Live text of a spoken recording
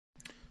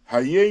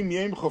Hayom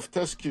Yom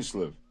Choftes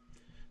Kislev.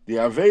 The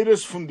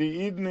Averes from the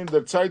Eden in the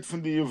Zeit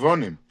from the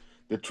Yevonim,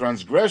 the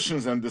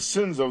transgressions and the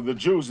sins of the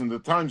Jews in the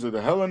times of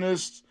the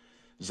Hellenists,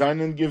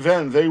 seinen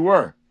Gewen, they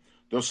were.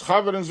 Dos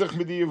Chaveren sich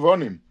mit the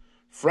Yevonim,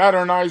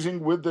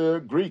 fraternizing with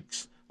the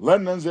Greeks,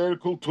 lernen their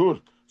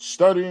Kultur,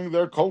 studying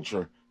their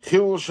culture,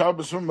 Chil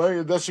Shabbos from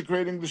Meir,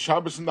 desecrating the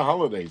Shabbos and the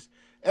holidays,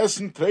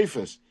 Essen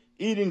treifes,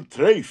 eating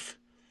treif,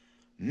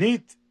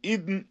 nicht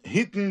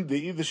hitten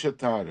the Idische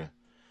Tare,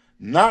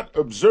 not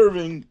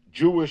observing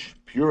Jewish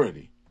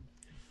purity.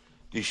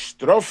 Die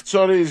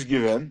Strafzore is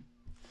given,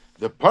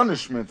 the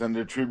punishment and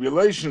the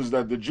tribulations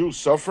that the Jews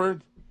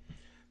suffered,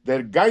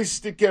 der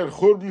geistige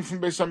Churban from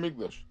Beis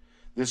HaMikdash,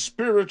 the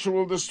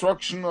spiritual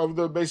destruction of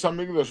the Beis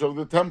HaMikdash, of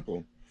the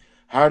temple,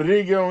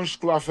 Harige und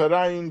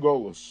Sklaverei in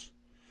Golus,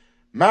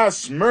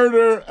 mass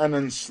murder and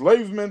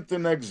enslavement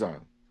in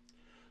exile,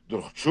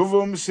 durch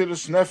Teshuvah und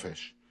Mesirus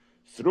Nefesh,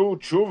 through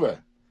Teshuvah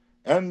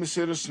and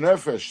Mesirus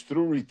Nefesh,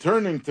 through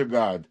returning to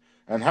God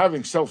and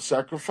having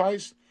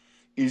self-sacrifice,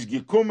 is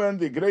gekumen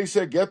die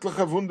greise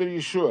göttliche Wunder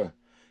Yeshua,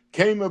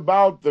 came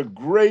about the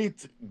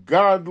great,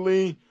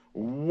 godly,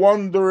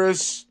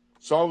 wondrous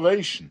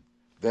salvation,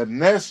 the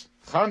Nes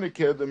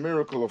Chanukah, the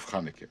miracle of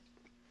Chanukah.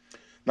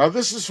 Now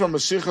this is from a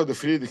Sichos the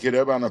Friedrich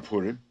Rebbe on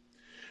Purim,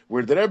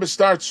 where the Rebbe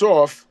starts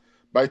off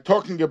by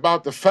talking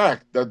about the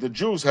fact that the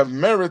Jews have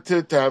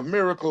merited to have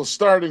miracles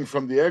starting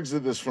from the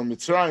Exodus from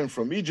Mitzrayim,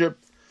 from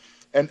Egypt,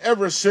 and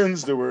ever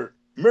since there were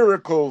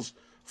miracles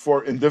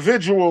for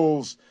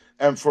individuals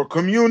and for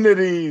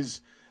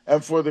communities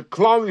and for the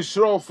Klal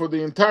Yisrael, for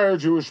the entire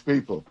Jewish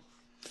people.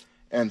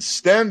 And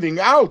standing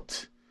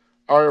out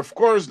are, of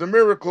course, the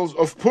miracles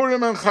of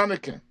Purim and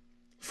Chanukah.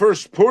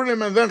 First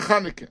Purim and then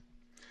Chanukah.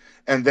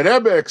 And the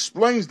Rebbe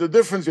explains the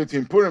difference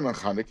between Purim and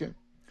Chanukah.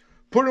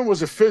 Purim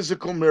was a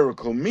physical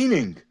miracle,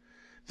 meaning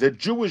that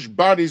Jewish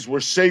bodies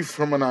were saved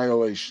from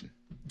annihilation.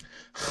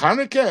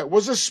 Chanukah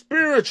was a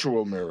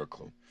spiritual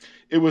miracle.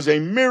 It was a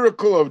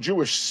miracle of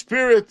Jewish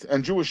spirit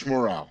and Jewish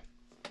morale.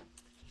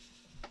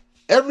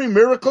 Every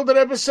miracle, the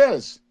Rebbe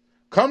says,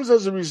 comes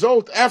as a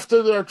result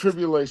after there are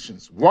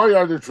tribulations. Why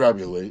are there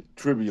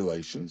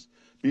tribulations?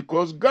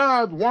 Because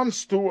God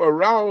wants to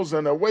arouse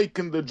and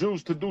awaken the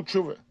Jews to do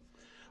Teshuvah.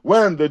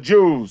 When the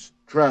Jews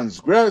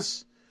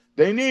transgress,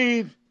 they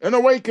need an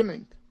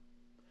awakening.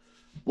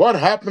 What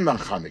happened on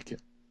Chanukah?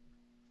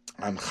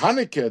 On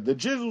Chanukah, the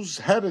Jews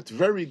had it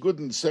very good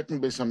in the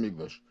second Beis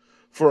HaMikdash.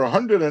 For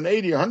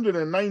 180,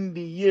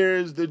 190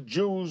 years, the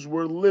Jews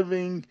were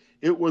living,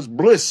 it was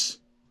bliss.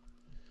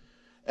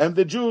 And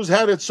the Jews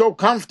had it so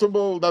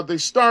comfortable that they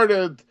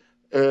started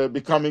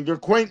becoming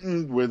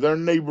acquainted with their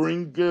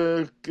neighboring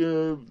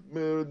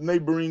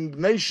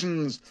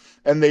nations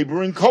and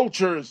neighboring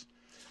cultures.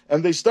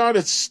 And they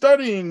started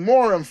studying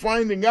more and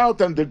finding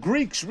out, and the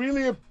Greeks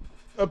really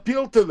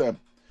appealed to them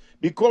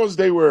because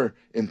they were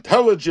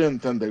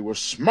intelligent and they were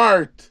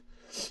smart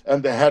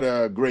and they had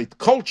a great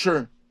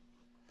culture.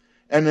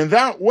 And in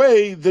that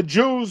way, the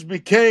Jews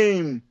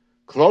became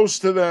close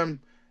to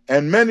them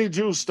and many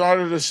Jews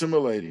started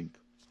assimilating.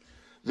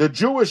 The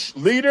Jewish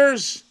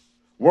leaders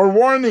were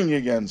warning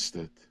against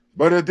it,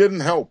 but it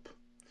didn't help.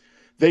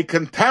 They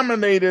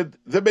contaminated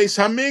the Beis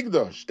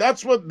HaMikdash.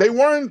 That's what, they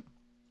weren't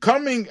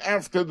coming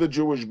after the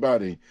Jewish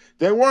body.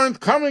 They weren't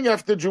coming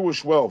after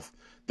Jewish wealth.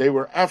 They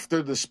were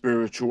after the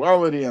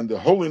spirituality and the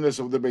holiness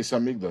of the Beis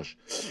HaMikdash.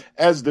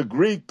 As the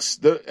Greeks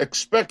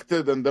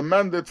expected and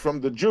demanded from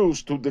the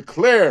Jews to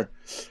declare,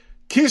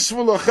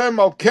 Kisvu lochem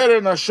al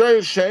keren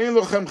asher she'en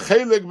lochem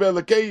chelek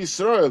be'elokei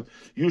Yisrael.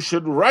 You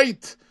should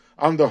write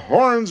on the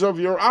horns of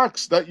your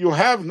ox that you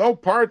have no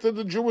part of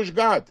the Jewish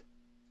God.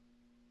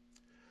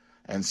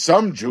 And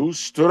some Jews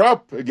stood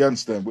up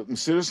against them with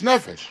Mesirus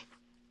Nefesh.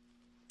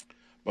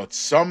 But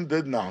some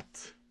did not.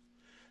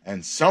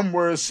 And some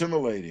were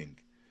assimilating.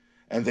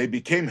 And they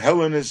became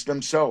Hellenists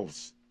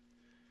themselves.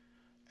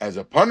 As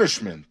a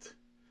punishment,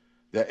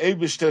 the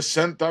Eibishter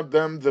sent on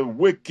them the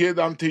wicked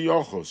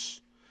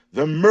Antiochus,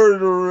 the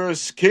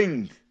murderous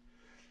king,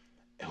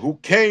 who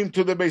came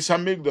to the Beis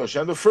HaMikdash.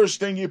 And the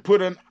first thing, he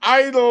put an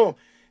idol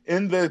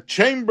in the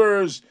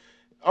chambers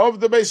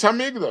of the Beis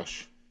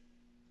HaMikdash.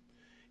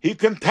 He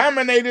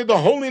contaminated the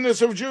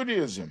holiness of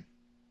Judaism.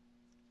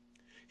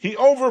 He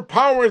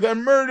overpowered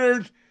and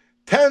murdered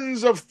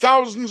tens of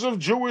thousands of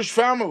Jewish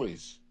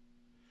families.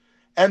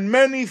 And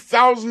many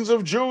thousands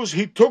of Jews,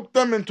 he took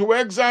them into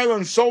exile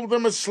and sold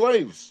them as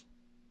slaves.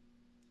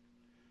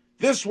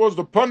 This was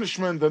the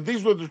punishment, and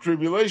these were the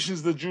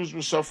tribulations the Jews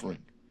were suffering.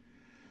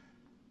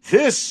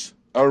 This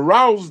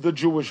aroused the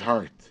Jewish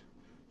heart.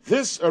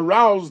 This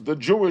aroused the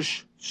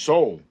Jewish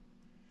soul.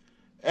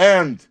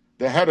 And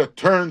they had a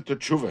turn to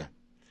Teshuvah.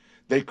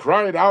 They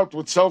cried out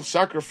with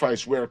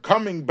self-sacrifice, "We're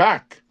coming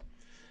back."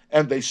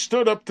 And they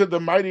stood up to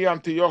the mighty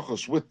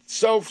Antiochus. With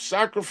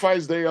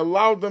self-sacrifice, they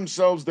allowed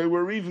themselves, they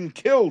were even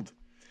killed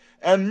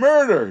and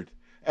murdered.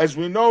 As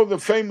we know the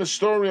famous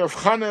story of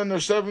Hannah and her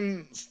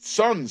 7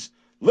 sons,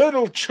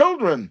 little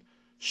children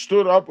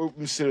stood up with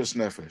Mesirus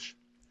Nefesh.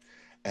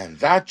 And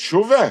that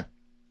Teshuvah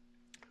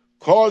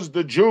caused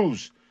the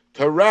Jews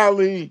to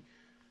rally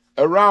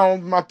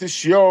around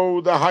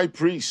Matisyo, the high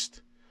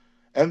priest,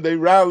 and they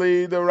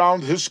rallied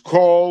around his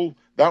call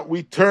that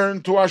we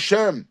turn to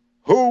Hashem.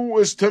 Who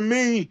is to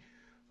me?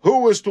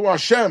 Who is to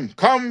Hashem?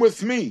 Come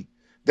with me.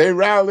 They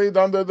rallied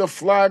under the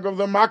flag of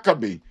the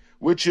Maccabee,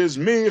 which is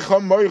Mi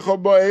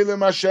Chamoicha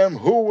Ba'elim Hashem,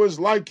 who is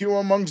like you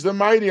amongst the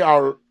mighty,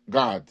 our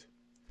God.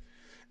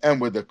 And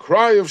with the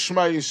cry of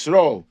Shema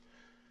Yisrael,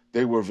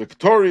 they were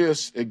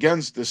victorious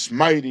against this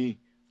mighty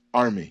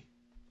army.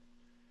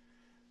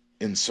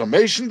 In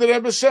summation, the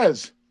Rebbe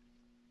says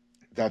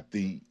that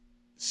the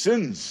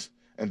sins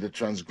and the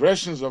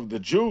transgressions of the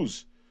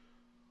Jews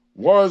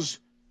was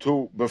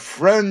to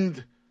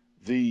befriend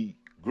the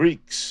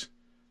Greeks,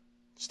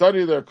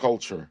 study their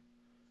culture,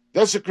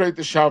 desecrate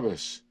the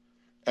Shabbos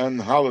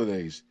and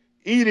holidays,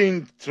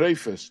 eating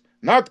treifus,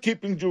 not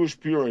keeping Jewish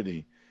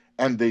purity,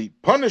 and the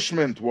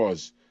punishment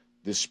was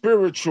the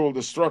spiritual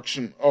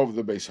destruction of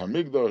the Beis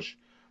HaMikdash,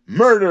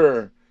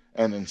 murder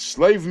and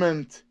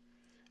enslavement,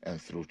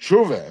 and through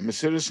Teshuvah and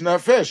Mesirus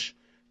Nefesh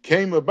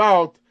came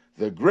about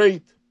the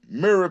great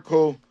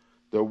miracle,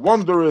 the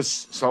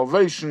wondrous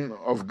salvation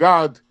of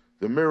God,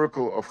 the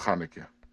miracle of Chanukah.